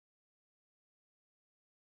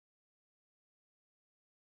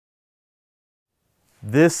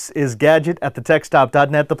This is Gadget at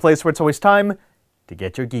thetechstop.net, the place where it's always time to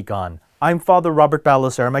get your geek on. I'm Father Robert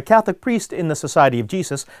Balaser. I'm a Catholic priest in the Society of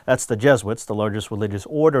Jesus. That's the Jesuits, the largest religious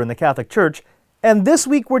order in the Catholic Church. And this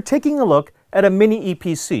week we're taking a look at a mini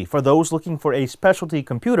EPC for those looking for a specialty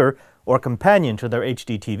computer or companion to their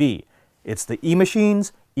HD TV. It's the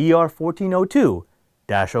emachines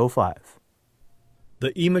ER1402-05.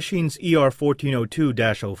 The emachines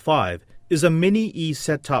ER1402-05 is a mini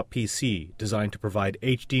SetTop PC designed to provide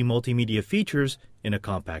HD multimedia features in a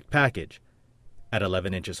compact package. At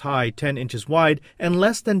 11 inches high, 10 inches wide, and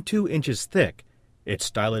less than 2 inches thick, it's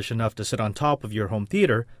stylish enough to sit on top of your home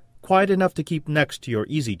theater, quiet enough to keep next to your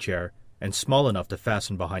easy chair, and small enough to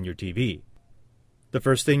fasten behind your TV. The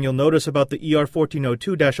first thing you'll notice about the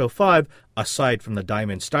ER1402-05, aside from the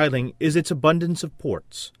diamond styling, is its abundance of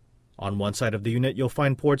ports. On one side of the unit you'll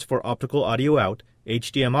find ports for optical audio out,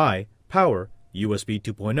 HDMI, power, USB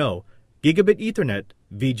 2.0, Gigabit Ethernet,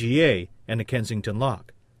 VGA, and a Kensington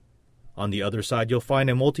lock. On the other side you'll find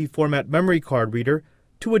a multi-format memory card reader,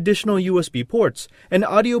 2 additional USB ports, and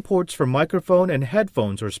audio ports for microphone and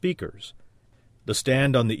headphones or speakers. The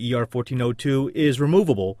stand on the ER1402 is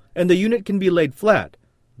removable, and the unit can be laid flat,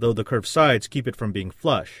 though the curved sides keep it from being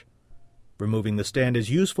flush. Removing the stand is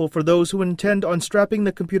useful for those who intend on strapping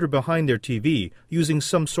the computer behind their TV using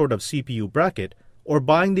some sort of CPU bracket, or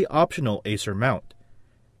buying the optional Acer mount.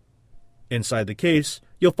 Inside the case,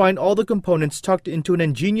 you'll find all the components tucked into an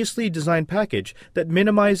ingeniously designed package that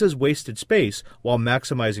minimizes wasted space while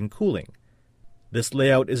maximizing cooling. This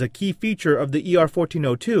layout is a key feature of the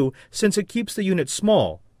ER1402 since it keeps the unit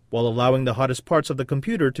small, while allowing the hottest parts of the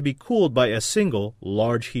computer to be cooled by a single,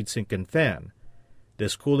 large heatsink and fan.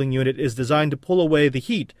 This cooling unit is designed to pull away the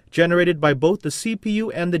heat generated by both the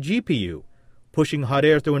CPU and the GPU, pushing hot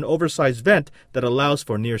air through an oversized vent that allows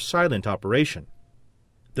for near-silent operation.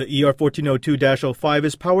 The ER1402-05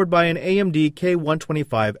 is powered by an AMD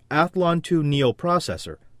K125 Athlon 2 Neo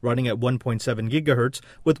processor, running at 1.7 GHz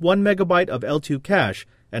with 1 MB of L2 cache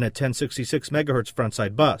and a 1066 MHz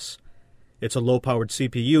frontside bus. It's a low-powered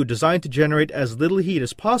CPU designed to generate as little heat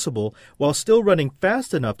as possible while still running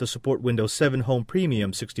fast enough to support Windows 7 Home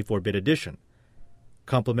Premium 64-bit edition.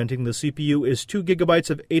 Complementing the CPU is 2 GB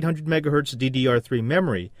of 800 MHz DDR3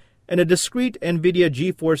 memory and a discrete NVIDIA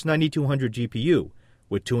GeForce 9200 GPU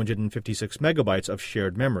with 256 MB of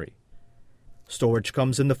shared memory. Storage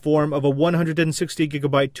comes in the form of a 160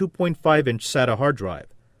 GB 2.5-inch SATA hard drive.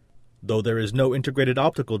 Though there is no integrated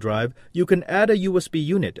optical drive, you can add a USB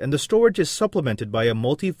unit and the storage is supplemented by a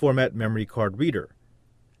multi-format memory card reader.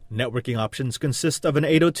 Networking options consist of an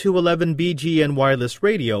 802.11bgn wireless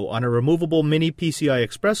radio on a removable mini PCI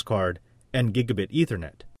Express card and Gigabit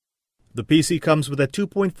Ethernet. The PC comes with a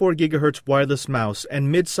 2.4 GHz wireless mouse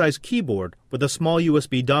and mid-size keyboard with a small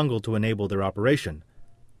USB dongle to enable their operation.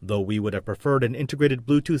 Though we would have preferred an integrated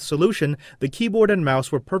Bluetooth solution, the keyboard and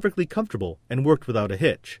mouse were perfectly comfortable and worked without a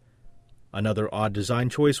hitch. Another odd design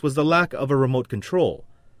choice was the lack of a remote control.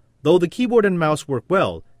 Though the keyboard and mouse work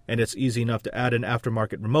well, and it's easy enough to add an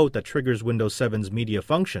aftermarket remote that triggers Windows 7's media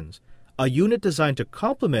functions, a unit designed to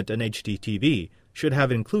complement an HD TV should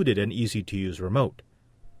have included an easy-to-use remote.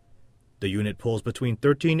 The unit pulls between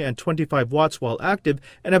 13 and 25 watts while active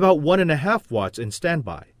and about 1.5 watts in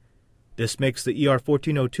standby. This makes the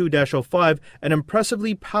ER1402-05 an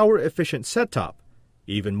impressively power-efficient set-top,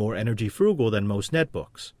 even more energy-frugal than most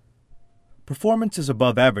netbooks. Performance is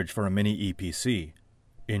above average for a mini EPC.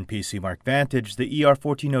 In PCMark Vantage, the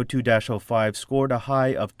ER1402-05 scored a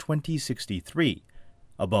high of 2063,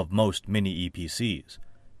 above most mini EPCs.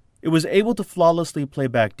 It was able to flawlessly play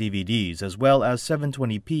back DVDs as well as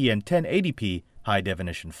 720p and 1080p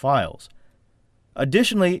high-definition files.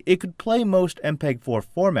 Additionally, it could play most MPEG-4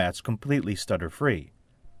 formats completely stutter-free.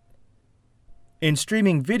 In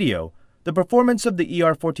streaming video, the performance of the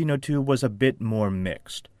ER1402 was a bit more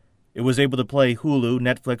mixed. It was able to play Hulu,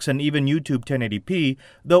 Netflix, and even YouTube 1080p,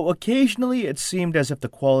 though occasionally it seemed as if the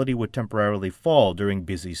quality would temporarily fall during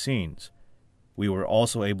busy scenes. We were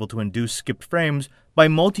also able to induce skipped frames by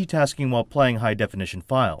multitasking while playing high-definition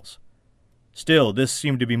files. Still, this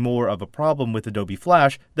seemed to be more of a problem with Adobe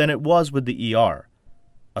Flash than it was with the ER.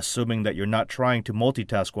 Assuming that you're not trying to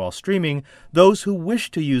multitask while streaming, those who wish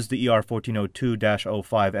to use the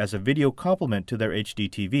ER1402-05 as a video complement to their HD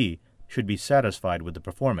TV should be satisfied with the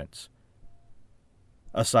performance.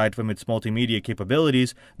 Aside from its multimedia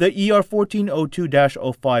capabilities, the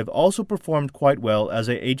ER1402-05 also performed quite well as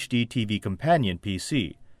a HD TV companion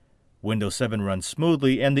PC. Windows 7 runs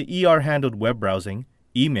smoothly and the ER handled web browsing,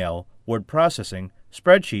 email, word processing,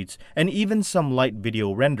 spreadsheets, and even some light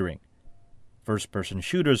video rendering. First-person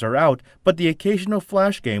shooters are out, but the occasional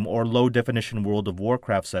flash game or low-definition World of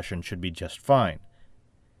Warcraft session should be just fine.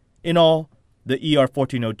 In all, the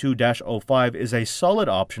ER1402-05 is a solid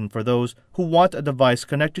option for those who want a device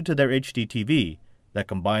connected to their HD TV that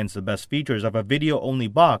combines the best features of a video-only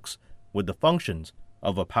box with the functions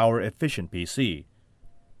of a power-efficient PC.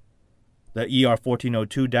 The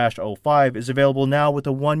ER1402-05 is available now with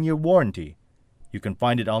a 1-year warranty. You can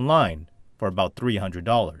find it online for about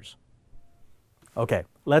 $300. Okay,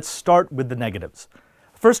 let's start with the negatives.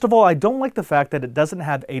 First of all, I don't like the fact that it doesn't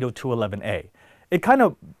have 802.11a. It kind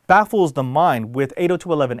of baffles the mind with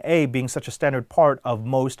 802.11a being such a standard part of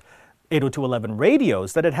most 802.11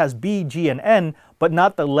 radios that it has B, G, and N, but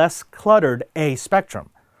not the less cluttered A spectrum.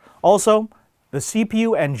 Also, the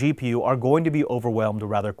CPU and GPU are going to be overwhelmed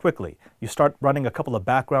rather quickly. You start running a couple of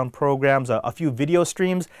background programs, a few video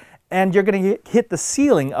streams, and you're going to hit the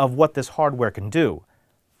ceiling of what this hardware can do.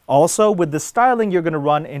 Also, with the styling, you're going to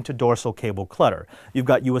run into dorsal cable clutter. You've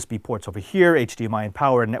got USB ports over here, HDMI and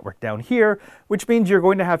power and network down here, which means you're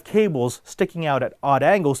going to have cables sticking out at odd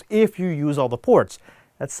angles if you use all the ports.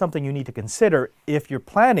 That's something you need to consider if you're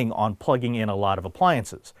planning on plugging in a lot of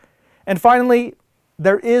appliances. And finally,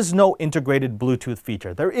 there is no integrated Bluetooth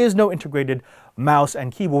feature. There is no integrated mouse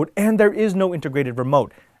and keyboard, and there is no integrated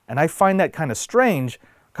remote. And I find that kind of strange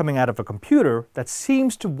coming out of a computer that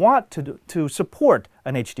seems to want to support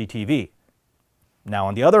an HD TV. Now,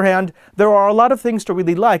 on the other hand, there are a lot of things to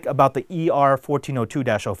really like about the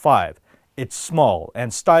ER1402-05. It's small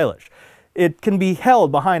and stylish. It can be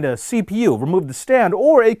held behind a CPU, remove the stand,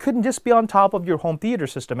 or it could just be on top of your home theater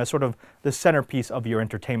system as sort of the centerpiece of your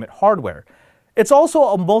entertainment hardware. It's also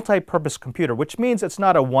a multi-purpose computer, which means it's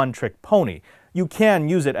not a one-trick pony. You can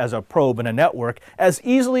use it as a probe in a network as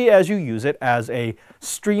easily as you use it as a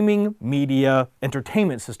streaming media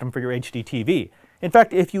entertainment system for your HD TV. In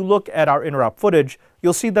fact, if you look at our interop footage,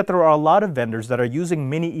 you'll see that there are a lot of vendors that are using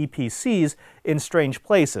mini EPCs in strange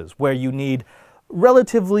places where you need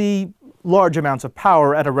relatively large amounts of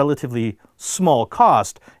power at a relatively small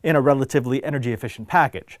cost in a relatively energy-efficient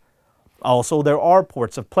package. Also, there are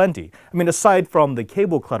ports of plenty. I mean, aside from the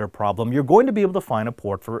cable clutter problem, you're going to be able to find a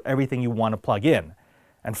port for everything you want to plug in.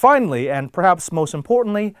 And finally, and perhaps most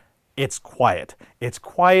importantly, it's quiet. It's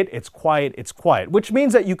quiet, it's quiet, it's quiet, which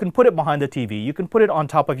means that you can put it behind the TV, you can put it on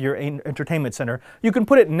top of your entertainment center, you can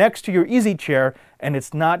put it next to your easy chair, and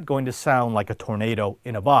it's not going to sound like a tornado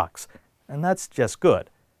in a box. And that's just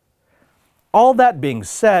good. All that being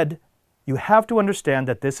said, you have to understand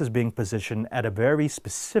that this is being positioned at a very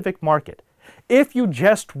specific market. If you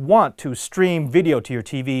just want to stream video to your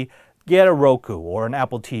TV, get a Roku or an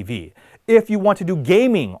Apple TV. If you want to do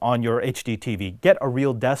gaming on your HD TV, get a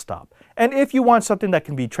real desktop. And if you want something that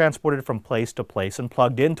can be transported from place to place and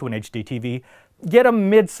plugged into an HD TV, get a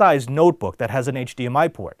mid-sized notebook that has an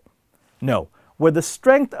HDMI port. No. Where the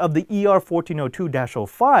strength of the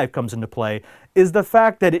ER1402-05 comes into play is the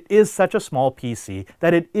fact that it is such a small PC,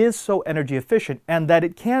 that it is so energy efficient, and that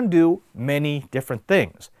it can do many different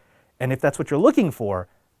things. And if that's what you're looking for,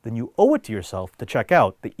 then you owe it to yourself to check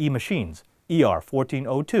out the emachines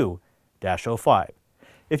ER1402-05.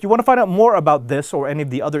 If you want to find out more about this or any of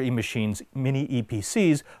the other emachines mini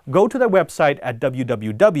EPCs, go to their website at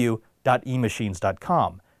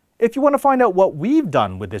www.emachines.com. If you want to find out what we've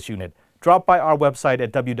done with this unit, drop by our website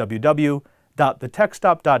at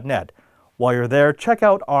www.thetechstop.net. While you're there, check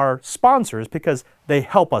out our sponsors because they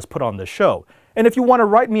help us put on this show. And if you want to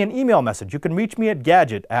write me an email message, you can reach me at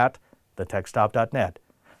gadget@thetechstop.net.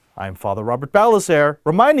 I'm Father Robert Balasaire,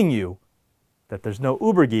 reminding you that there's no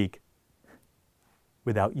Uber Geek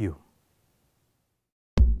without you.